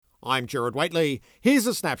I'm Gerard Whateley. Here's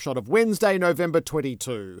a snapshot of Wednesday, November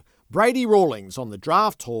 22. Brady Rawlings on the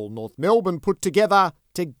draft hall North Melbourne put together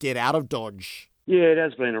to get out of Dodge. Yeah, it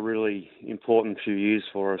has been a really important few years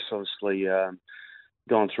for us. Obviously,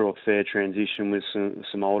 gone through a fair transition with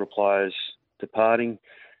some older players departing,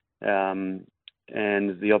 and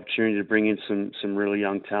the opportunity to bring in some really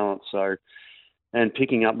young talent. So, and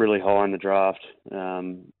picking up really high in the draft.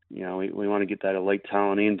 We want to get that elite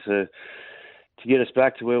talent in to get us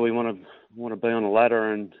back to where we want to be on the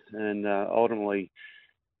ladder, and ultimately,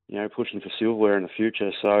 pushing for silverware in the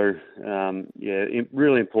future. So,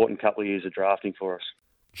 really important couple of years of drafting for us.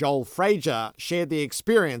 Joel Frazier shared the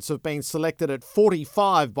experience of being selected at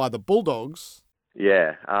 45 by the Bulldogs.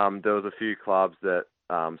 Yeah, there was a few clubs that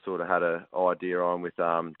sort of had an idea on with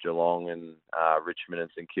Geelong and Richmond and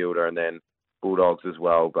St Kilda, and then Bulldogs as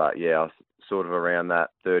well. But yeah, I was sort of around that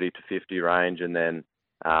 30 to 50 range, and then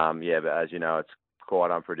but as you know, it's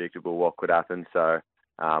quite unpredictable what could happen. So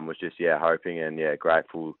was just hoping and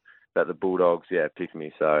grateful that the Bulldogs picked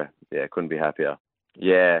me. So couldn't be happier.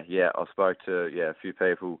 I spoke to a few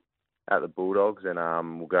people at the Bulldogs,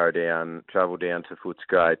 and we'll travel down to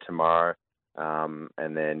Footscray tomorrow, and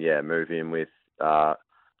then move in with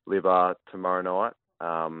Libba tomorrow night,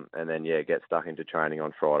 and then get stuck into training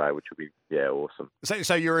on Friday, which will be awesome.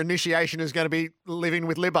 So your initiation is going to be living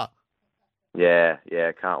with Libba? Yeah,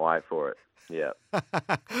 can't wait for it. Yeah.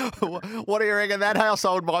 What do you reckon that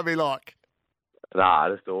household might be like?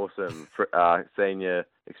 Nah, just awesome. Senior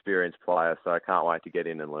experienced player, so I can't wait to get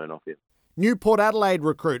in and learn off him. New Port Adelaide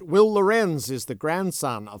recruit Will Lorenz is the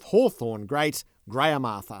grandson of Hawthorn great Graham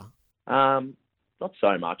Arthur. Not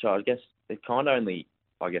so much. I guess it kind of only,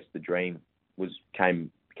 the dream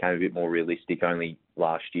became a bit more realistic only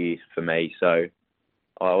last year for me. So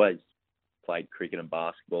I always played cricket and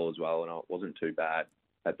basketball as well, and I wasn't too bad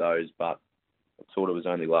at those, but it sort of was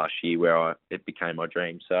only last year where it became my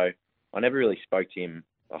dream. So I never really spoke to him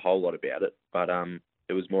a whole lot about it, but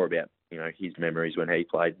it was more about, his memories when he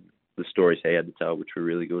played, the stories he had to tell, which were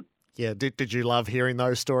really good. Yeah, did you love hearing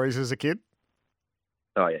those stories as a kid?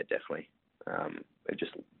 Oh, yeah, definitely. It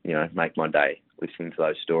just, make my day listening to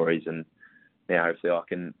those stories, and now hopefully I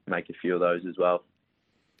can make a few of those as well.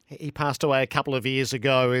 He passed away a couple of years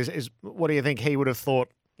ago. What do you think he would have thought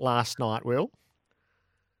last night, Will?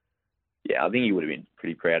 Yeah, I think he would have been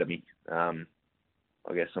pretty proud of me.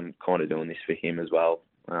 I guess I'm kind of doing this for him as well.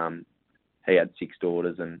 He had 6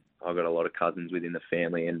 daughters, and I've got a lot of cousins within the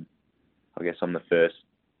family, and I guess I'm the first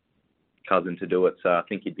cousin to do it. So I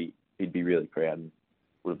think he'd be really proud and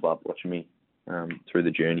would have loved watching me through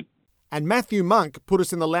the journey. And Matthew Monk put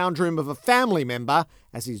us in the lounge room of a family member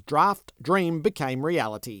as his draft dream became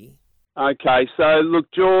reality. Okay, so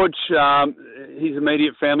look, George, his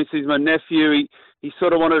immediate family, so he's my nephew. He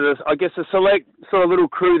sort of wanted a select sort of little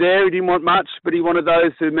crew there. He didn't want much, but he wanted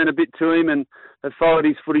those who meant a bit to him and have followed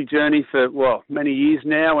his footy journey for, many years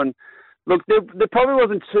now. And look, there probably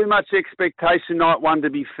wasn't too much expectation night one, to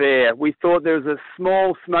be fair. We thought there was a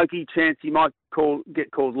small, smoky chance he might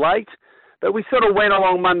get called late. But we sort of went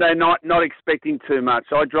along Monday night not expecting too much.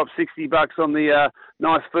 I dropped $60 on the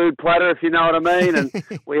nice food platter, if you know what I mean, and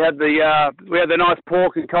we had the nice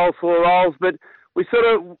pork and coleslaw rolls. But we sort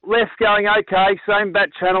of left going, okay, same bat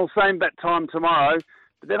channel, same bat time tomorrow.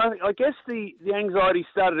 But then I guess the anxiety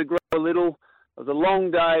started to grow a little. It was a long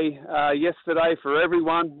day yesterday for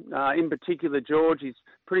everyone, in particular George. He's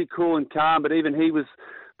pretty cool and calm, but even he was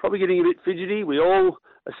probably getting a bit fidgety. We all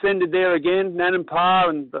ascended there again, Nan and Pa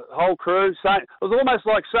and the whole crew. It was almost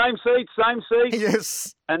like same seat.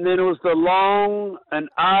 Yes. And then it was the long and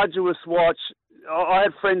arduous watch. I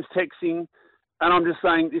had friends texting, and I'm just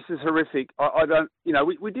saying, this is horrific.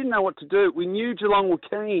 We didn't know what to do. We knew Geelong were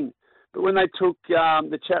keen, but when they took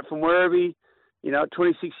the chap from Werribee, at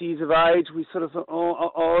 26 years of age, we sort of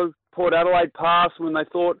thought, Port Adelaide passed when they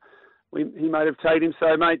thought he might have taken him.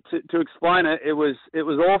 So, mate, to explain it, it was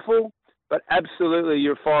awful, but absolutely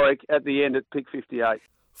euphoric at the end at pick 58.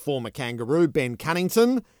 Former Kangaroo Ben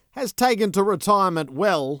Cunnington has taken to retirement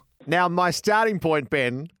well. Now, my starting point,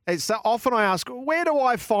 Ben, is so often I ask, where do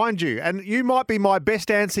I find you? And you might be my best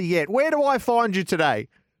answer yet. Where do I find you today?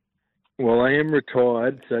 Well, I am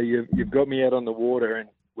retired, so you've got me out on the water, and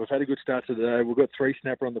we've had a good start to the day. We've got 3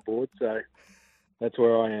 snapper on the board, so that's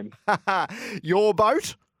where I am. Your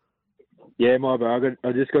boat? Yeah, my boat.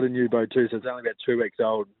 I just got a new boat too, so it's only about 2 weeks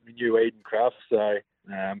old. The new Eden Craft, so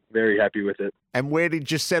very happy with it. And where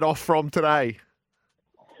did you set off from today?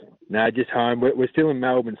 No, just home. We're still in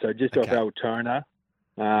Melbourne, so just off Altona.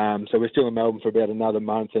 So we're still in Melbourne for about another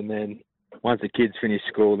month, and then once the kids finish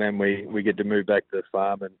school, then we get to move back to the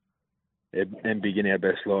farm and begin our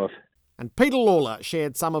best life. And Peter Lawler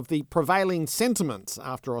shared some of the prevailing sentiments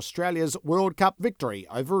after Australia's World Cup victory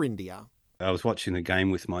over India. I was watching the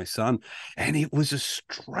game with my son, and it was the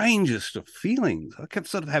strangest of feelings. I kept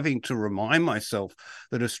sort of having to remind myself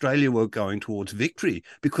that Australia were going towards victory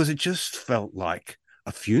because it just felt like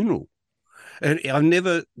a funeral. And I've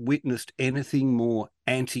never witnessed anything more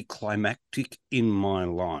anticlimactic in my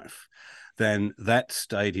life than that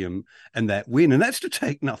stadium and that win. And that's to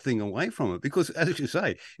take nothing away from it because, as you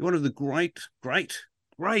say, one of the great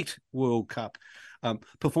World Cup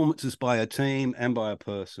performances by a team and by a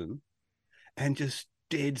person, and just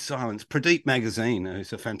dead silence. Pradeep Magazine,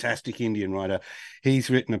 who's a fantastic Indian writer, he's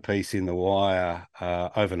written a piece in The Wire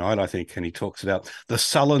overnight, I think, and he talks about the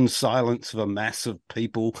sullen silence of a mass of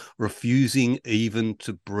people refusing even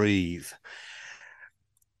to breathe.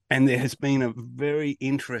 And there has been a very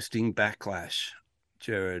interesting backlash,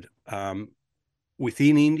 Jared,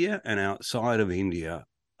 within India and outside of India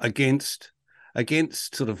against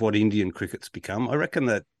sort of what Indian cricket's become. I reckon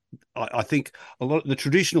that I think a lot of the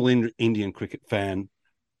traditional Indian cricket fan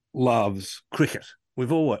loves cricket. We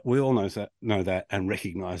all know that and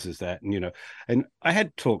recognises that, and I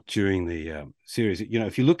had talked during the series.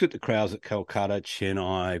 If you looked at the crowds at Calcutta,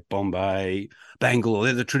 Chennai, Bombay, Bangalore,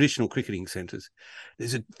 they're the traditional cricketing centres.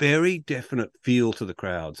 There's a very definite feel to the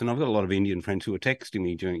crowds, and I've got a lot of Indian friends who are texting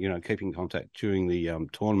me during, keeping contact during the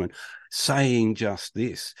tournament, saying just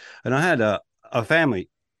this. And I had a family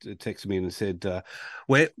texted me and said,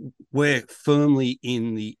 we're firmly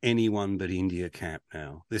in the anyone but India camp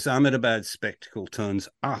now. This Ahmedabad spectacle turns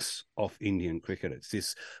us off Indian cricket. It's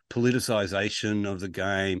this politicization of the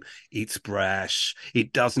game. It's brash.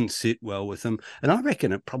 It doesn't sit well with them. And I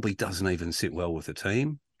reckon it probably doesn't even sit well with the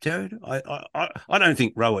team, Jared. I don't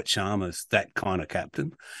think Rohit Sharma's that kind of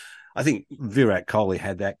captain. I think Virat Kohli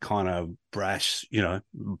had that kind of brash,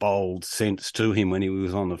 bold sense to him when he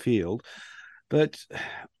was on the field. But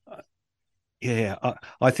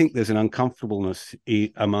I think there's an uncomfortableness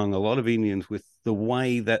among a lot of Indians with the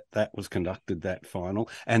way that was conducted, that final,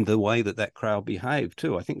 and the way that crowd behaved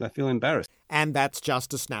too. I think they feel embarrassed. And that's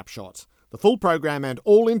just a snapshot. The full program and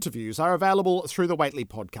all interviews are available through the Whateley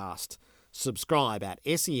podcast. Subscribe at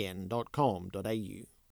sen.com.au.